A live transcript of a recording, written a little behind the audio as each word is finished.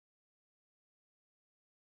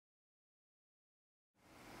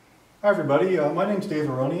Hi everybody, my name's Dave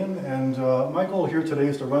Aharonian, and my goal here today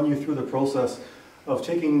is to run you through the process of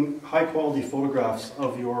taking high quality photographs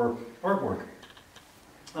of your artwork.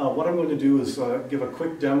 What I'm going to do is give a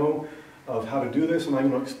quick demo of how to do this, and I'm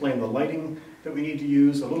going to explain the lighting that we need to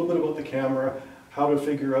use, a little bit about the camera, how to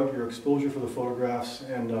figure out your exposure for the photographs,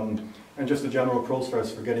 and just the general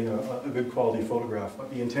process for getting a good quality photograph. But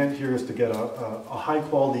the intent here is to get a high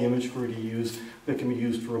quality image for you to use that can be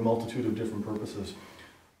used for a multitude of different purposes.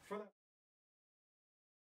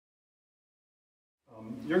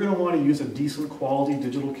 You're going to want to use a decent quality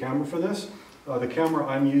digital camera for this. The camera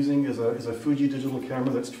I'm using is a Fuji digital camera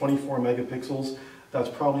that's 24 megapixels. That's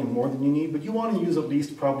probably more than you need, but you want to use at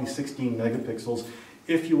least probably 16 megapixels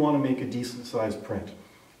if you want to make a decent sized print.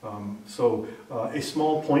 A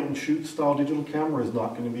small point and shoot style digital camera is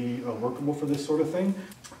not going to be workable for this sort of thing.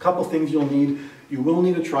 A couple things you'll need. You will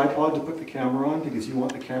need a tripod to put the camera on because you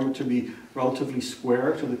want the camera to be relatively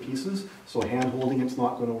square to the pieces, so hand holding it's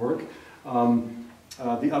not going to work.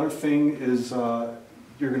 The other thing is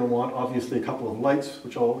you're going to want obviously a couple of lights,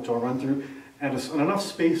 which I'll run through, and enough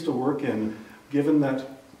space to work in, given that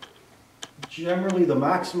generally the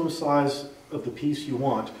maximum size of the piece you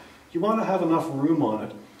want to have enough room on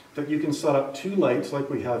it that you can set up two lights like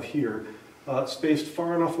we have here, spaced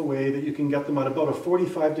far enough away that you can get them at about a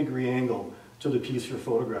 45-degree angle to the piece you're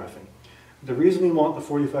photographing. The reason we want the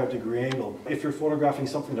 45-degree angle, if you're photographing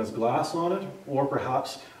something that's glass on it, or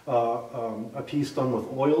perhaps a piece done with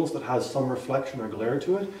oils that has some reflection or glare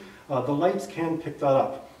to it, the lights can pick that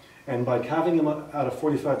up. And by having them at a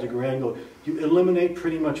 45-degree angle, you eliminate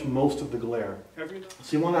pretty much most of the glare.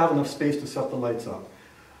 So you want to have enough space to set the lights up.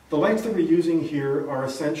 The lights that we're using here are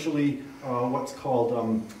essentially what's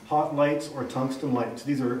called hot lights or tungsten lights.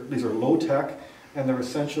 These are low tech, and they're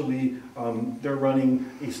essentially they're running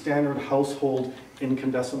a standard household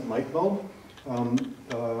incandescent light bulb.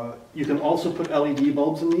 You can also put LED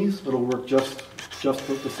bulbs in these that'll work just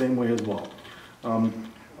the same way as well.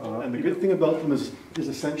 And the good thing about them is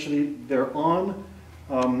essentially they're on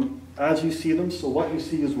as you see them, so what you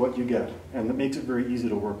see is what you get, and that makes it very easy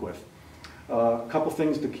to work with. A couple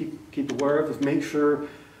things to keep aware of is make sure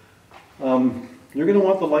you're going to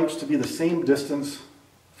want the lights to be the same distance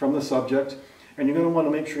from the subject, and you're going to want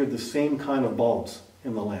to make sure you have the same kind of bulbs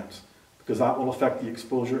in the lamps, because that will affect the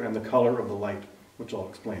exposure and the color of the light, which I'll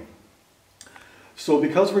explain. So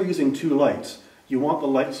because we're using two lights, you want the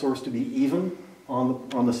light source to be even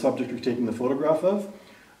on the subject you're taking the photograph of.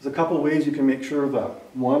 There's a couple of ways you can make sure of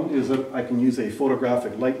that. One is that I can use a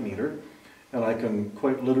photographic light meter, and I can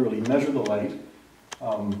quite literally measure the light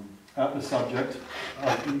at the subject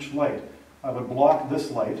of each light. I would block this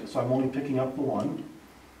light, so I'm only picking up the one,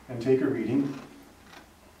 and take a reading,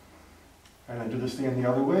 and then do the same the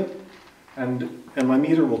other way. And my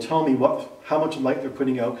meter will tell me how much light they're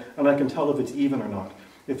putting out, and I can tell if it's even or not.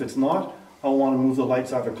 If it's not, I'll want to move the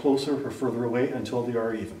lights either closer or further away until they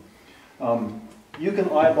are even. You can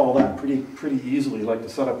eyeball that pretty easily, like the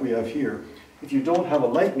setup we have here. If you don't have a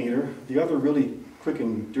light meter, the other really quick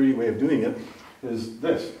and dirty way of doing it is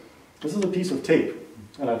this. This is a piece of tape,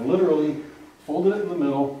 and I've literally folded it in the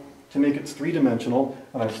middle to make it three-dimensional,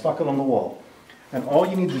 and I've stuck it on the wall. And all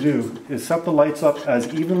you need to do is set the lights up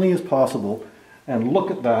as evenly as possible, and look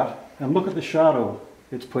at that, and look at the shadow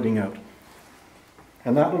it's putting out.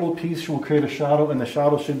 And that little piece will create a shadow, and the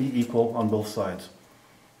shadow should be equal on both sides.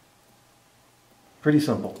 Pretty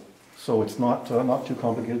simple. So it's not too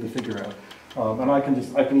complicated to figure out. And I can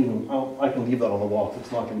leave that on the wall because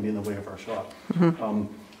it's not going to be in the way of our shot. Mm-hmm.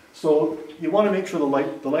 So you want to make sure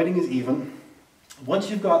the lighting is even.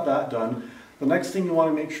 Once you've got that done, the next thing you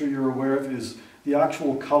want to make sure you're aware of is the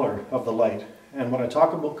actual color of the light. And when I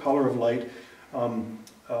talk about color of light,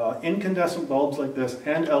 incandescent bulbs like this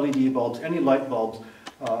and LED bulbs, any light bulbs,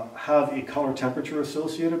 have a color temperature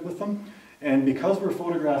associated with them. And because we're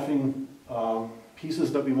photographing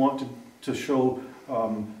pieces that we want to show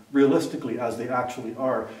realistically as they actually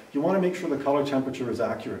are, you want to make sure the color temperature is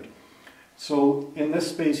accurate. So in this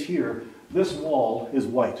space here, this wall is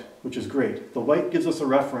white, which is great. The white gives us a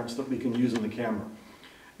reference that we can use in the camera.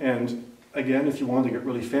 And again, if you wanted to get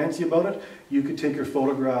really fancy about it, you could take your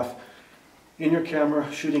photograph in your camera,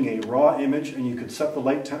 shooting a raw image, and you could set the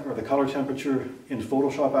light or the color temperature in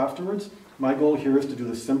Photoshop afterwards. My goal here is to do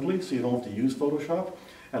this simply, so you don't have to use Photoshop.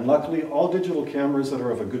 And luckily, all digital cameras that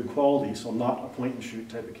are of a good quality, so not a point-and-shoot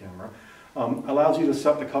type of camera, allows you to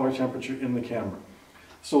set the color temperature in the camera.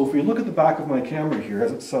 So if we look at the back of my camera here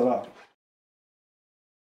as it's set up.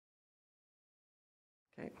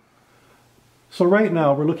 Okay. So right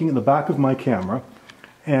now we're looking at the back of my camera,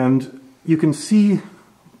 and you can see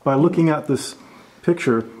by looking at this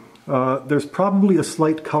picture there's probably a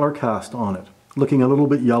slight color cast on it, looking a little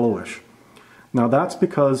bit yellowish. Now that's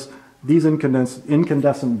because these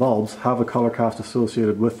incandescent bulbs have a color cast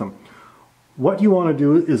associated with them. What you want to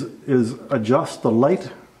do is adjust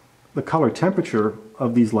the color temperature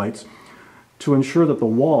of these lights to ensure that the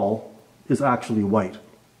wall is actually white.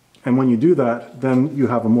 And when you do that, then you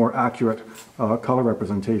have a more accurate color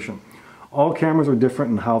representation. All cameras are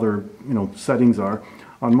different in how their settings are.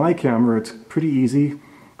 On my camera, it's pretty easy.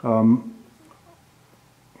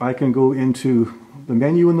 I can go into the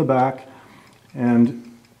menu in the back,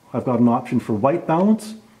 and I've got an option for white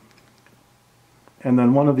balance. And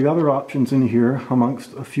then one of the other options in here,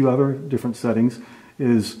 amongst a few other different settings,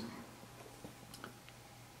 is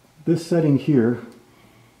this setting here,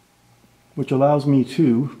 which allows me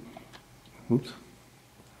to, oops,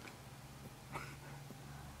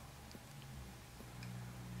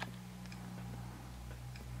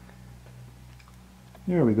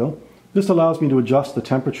 there we go. This allows me to adjust the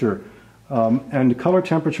temperature, and color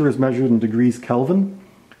temperature is measured in degrees Kelvin.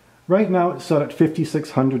 Right now it's set at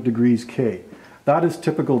 5600 degrees K. That is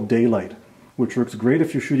typical daylight, which works great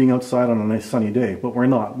if you're shooting outside on a nice sunny day, but we're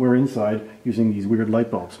not. We're inside using these weird light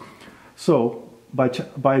bulbs. So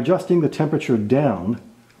by adjusting the temperature down,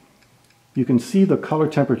 you can see the color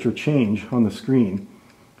temperature change on the screen.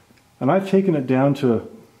 And I've taken it down to,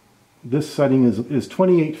 this setting is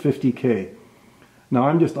 2850K. Now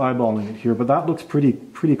I'm just eyeballing it here, but that looks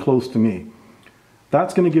pretty close to me.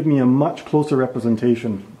 That's going to give me a much closer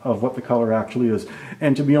representation of what the color actually is.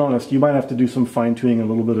 And to be honest, you might have to do some fine-tuning, a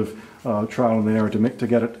little bit of trial and error to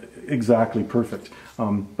get it exactly perfect.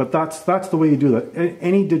 But that's the way you do that.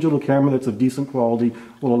 Any digital camera that's of decent quality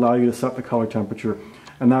will allow you to set the color temperature,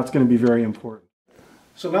 and that's going to be very important.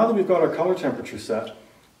 So now that we've got our color temperature set,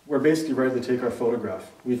 we're basically ready to take our photograph.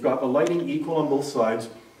 We've got the lighting equal on both sides.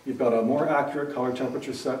 We've got a more accurate color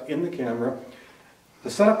temperature set in the camera. To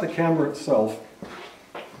set up the camera itself,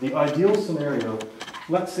 the ideal scenario,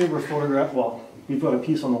 let's say we're photographing, well, we've got a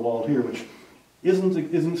piece on the wall here which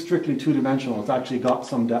isn't strictly two-dimensional, it's actually got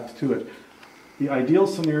some depth to it. The ideal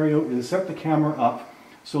scenario is set the camera up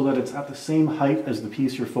so that it's at the same height as the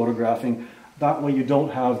piece you're photographing. That way you don't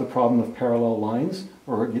have the problem of parallel lines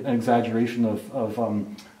or an exaggeration of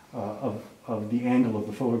the angle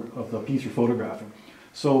of the piece you're photographing.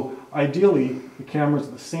 So ideally, the camera's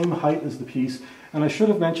at the same height as the piece, and I should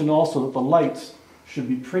have mentioned also that the lights should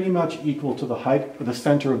be pretty much equal to the height or the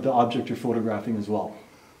center of the object you're photographing as well,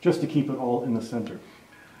 just to keep it all in the center.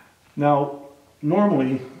 Now,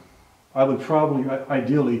 normally,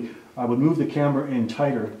 ideally, I would move the camera in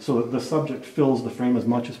tighter so that the subject fills the frame as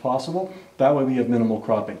much as possible. That way we have minimal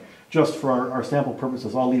cropping. Just for our sample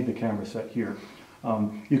purposes, I'll leave the camera set here.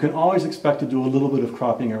 You can always expect to do a little bit of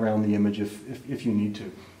cropping around the image if you need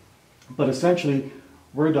to. But essentially,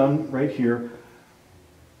 we're done right here.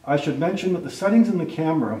 I should mention that the settings in the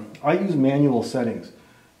camera, I use manual settings.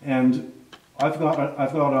 And I've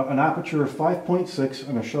got an aperture of 5.6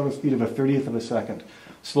 and a shutter speed of a 30th of a second.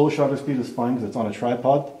 Slow shutter speed is fine because it's on a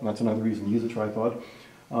tripod, and that's another reason to use a tripod.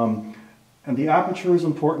 And the aperture is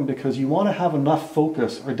important because you want to have enough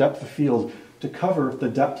focus or depth of field to cover the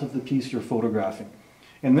depth of the piece you're photographing.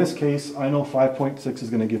 In this case, I know 5.6 is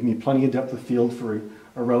going to give me plenty of depth of field for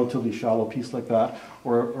a relatively shallow piece like that,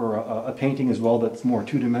 or a painting as well that's more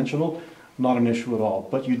two-dimensional. Not an issue at all.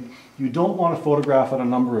 But you don't want to photograph at a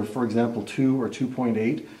number of, for example, 2 or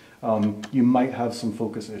 2.8. You might have some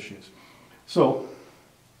focus issues. So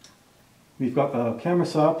we've got the camera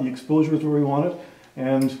set up, the exposure is where we want it,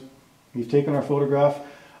 and we've taken our photograph.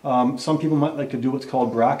 Some people might like to do what's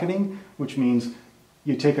called bracketing, which means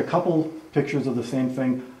you take a couple pictures of the same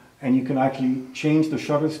thing and you can actually change the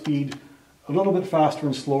shutter speed a little bit faster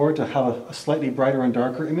and slower to have a slightly brighter and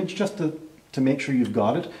darker image, just to make sure you've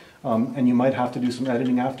got it. And you might have to do some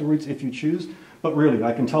editing afterwards if you choose. But really,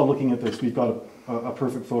 I can tell looking at this, we've got a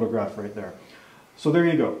perfect photograph right there. So there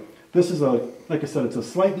you go. This is like I said, it's a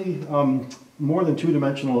slightly more than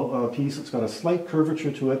two-dimensional piece. It's got a slight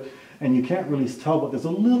curvature to it, and you can't really tell, but there's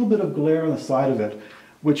a little bit of glare on the side of it,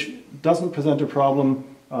 which doesn't present a problem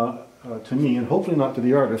to me, and hopefully not to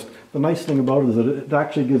the artist. The nice thing about it is that it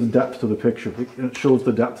actually gives depth to the picture. It shows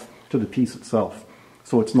the depth to the piece itself,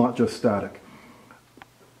 so it's not just static.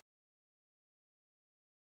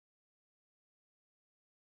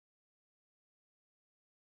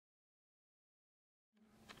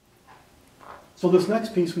 So this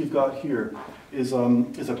next piece we've got here is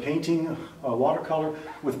a painting, watercolor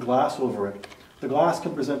with glass over it. The glass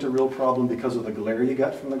can present a real problem because of the glare you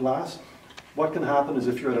get from the glass. What can happen is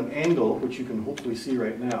if you're at an angle, which you can hopefully see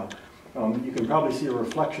right now, you can probably see a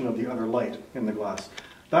reflection of the other light in the glass.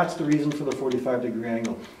 That's the reason for the 45-degree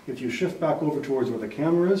angle. If you shift back over towards where the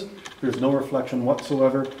camera is, there's no reflection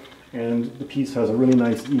whatsoever, and the piece has a really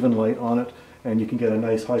nice even light on it, and you can get a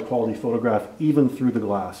nice high-quality photograph even through the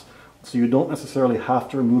glass. So you don't necessarily have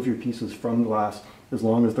to remove your pieces from glass as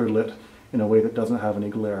long as they're lit in a way that doesn't have any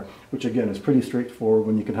glare, which again is pretty straightforward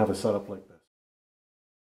when you can have a setup like this.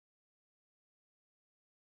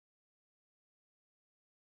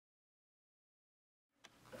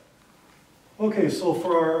 Okay, so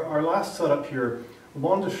for our last setup here, I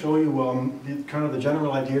wanted to show you kind of the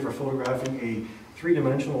general idea for photographing a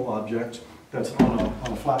three-dimensional object that's on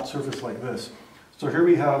a flat surface like this. So here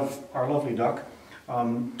we have our lovely duck,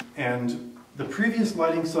 and the previous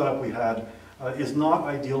lighting setup we had is not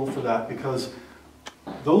ideal for that because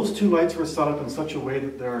those two lights were set up in such a way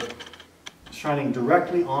that they're shining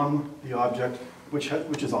directly on the object, which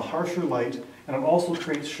is a harsher light, and it also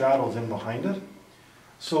creates shadows in behind it.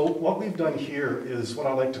 So what we've done here is what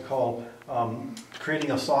I like to call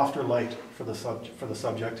creating a softer light for the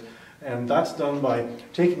subject, and that's done by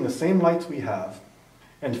taking the same lights we have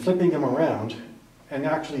and flipping them around and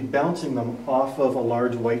actually bouncing them off of a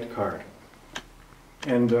large white card.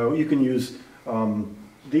 And you can use,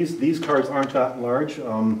 these cards aren't that large.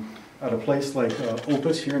 At a place like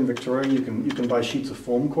Opus here in Victoria, you can buy sheets of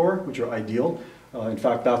foam core, which are ideal. In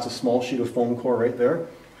fact, that's a small sheet of foam core right there.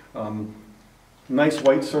 Nice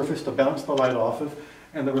white surface to bounce the light off of,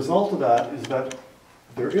 and the result of that is that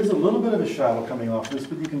there is a little bit of a shadow coming off this,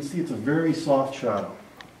 but you can see it's a very soft shadow.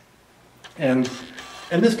 And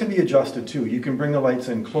this can be adjusted too. You can bring the lights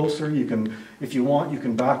in closer. You can, if you want, you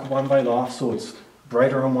can back one light off so it's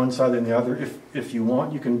brighter on one side than the other. If you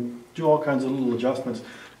want, you can do all kinds of little adjustments.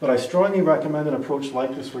 But I strongly recommend an approach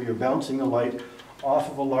like this where you're bouncing the light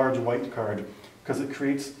off of a large white card because it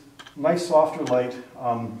creates nice softer light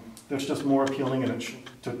that's just more appealing and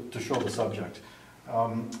to show the subject.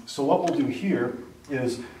 So what we'll do here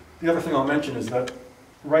is, the other thing I'll mention is that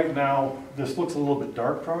right now this looks a little bit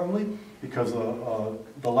dark probably because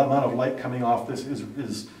the amount of light coming off this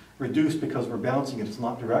is reduced because we're bouncing it, it's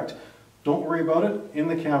not direct. Don't worry about it. In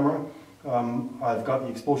the camera, I've got the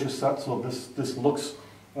exposure set so this looks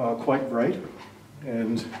quite bright,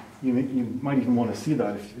 and you might even want to see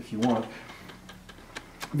that if you want.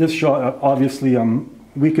 This shot, obviously,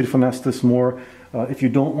 we could finesse this more. If you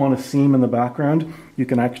don't want a seam in the background, you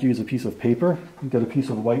can actually use a piece of paper. You get a piece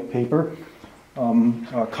of white paper.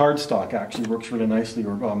 Cardstock actually works really nicely,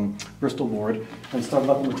 or Bristol board, and set it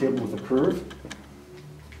up on the table with a curve,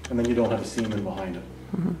 and then you don't have a seam in behind it.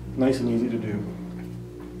 Nice and easy to do.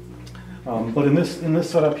 But in this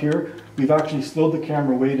setup here, we've actually slowed the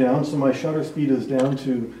camera way down, so my shutter speed is down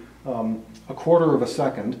to 1/4 of a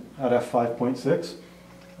second at f5.6.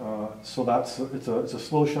 So it's a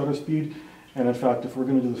slow shutter speed, and in fact, if we're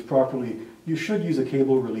going to do this properly, you should use a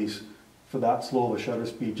cable release for that slow of a shutter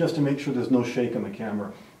speed, just to make sure there's no shake in the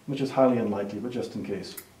camera, which is highly unlikely, but just in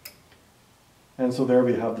case. And so there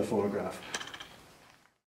we have the photograph.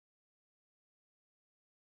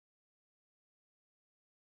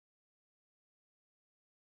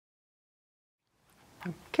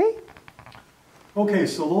 Okay. Okay,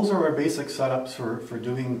 so those are our basic setups for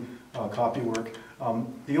doing copy work.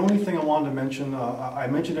 The only thing I wanted to mention, I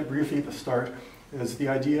mentioned it briefly at the start, is the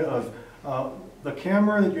idea of the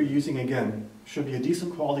camera that you're using, again, should be a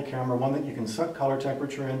decent quality camera, one that you can set color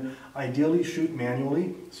temperature in, ideally shoot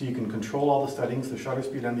manually so you can control all the settings, the shutter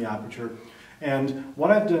speed and the aperture. And what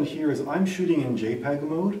I've done here is I'm shooting in JPEG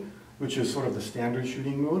mode, which is sort of the standard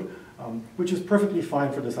shooting mode, which is perfectly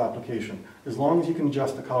fine for this application. As long as you can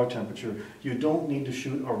adjust the color temperature, you don't need to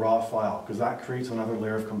shoot a raw file, because that creates another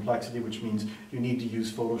layer of complexity, which means you need to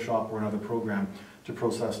use Photoshop or another program to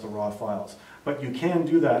process the raw files. But you can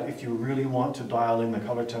do that if you really want to dial in the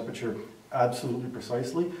color temperature absolutely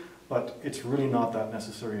precisely, but it's really not that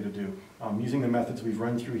necessary to do. Using the methods we've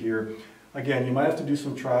run through here, again, you might have to do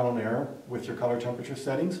some trial and error with your color temperature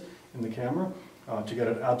settings in the camera to get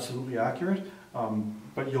it absolutely accurate,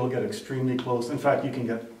 but you'll get extremely close. In fact, you can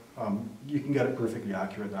get it perfectly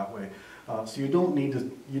accurate that way. So you don't need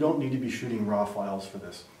to be shooting raw files for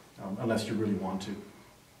this unless you really want to.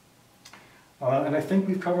 And I think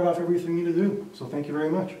we've covered off everything you need to do. So thank you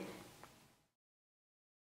very much.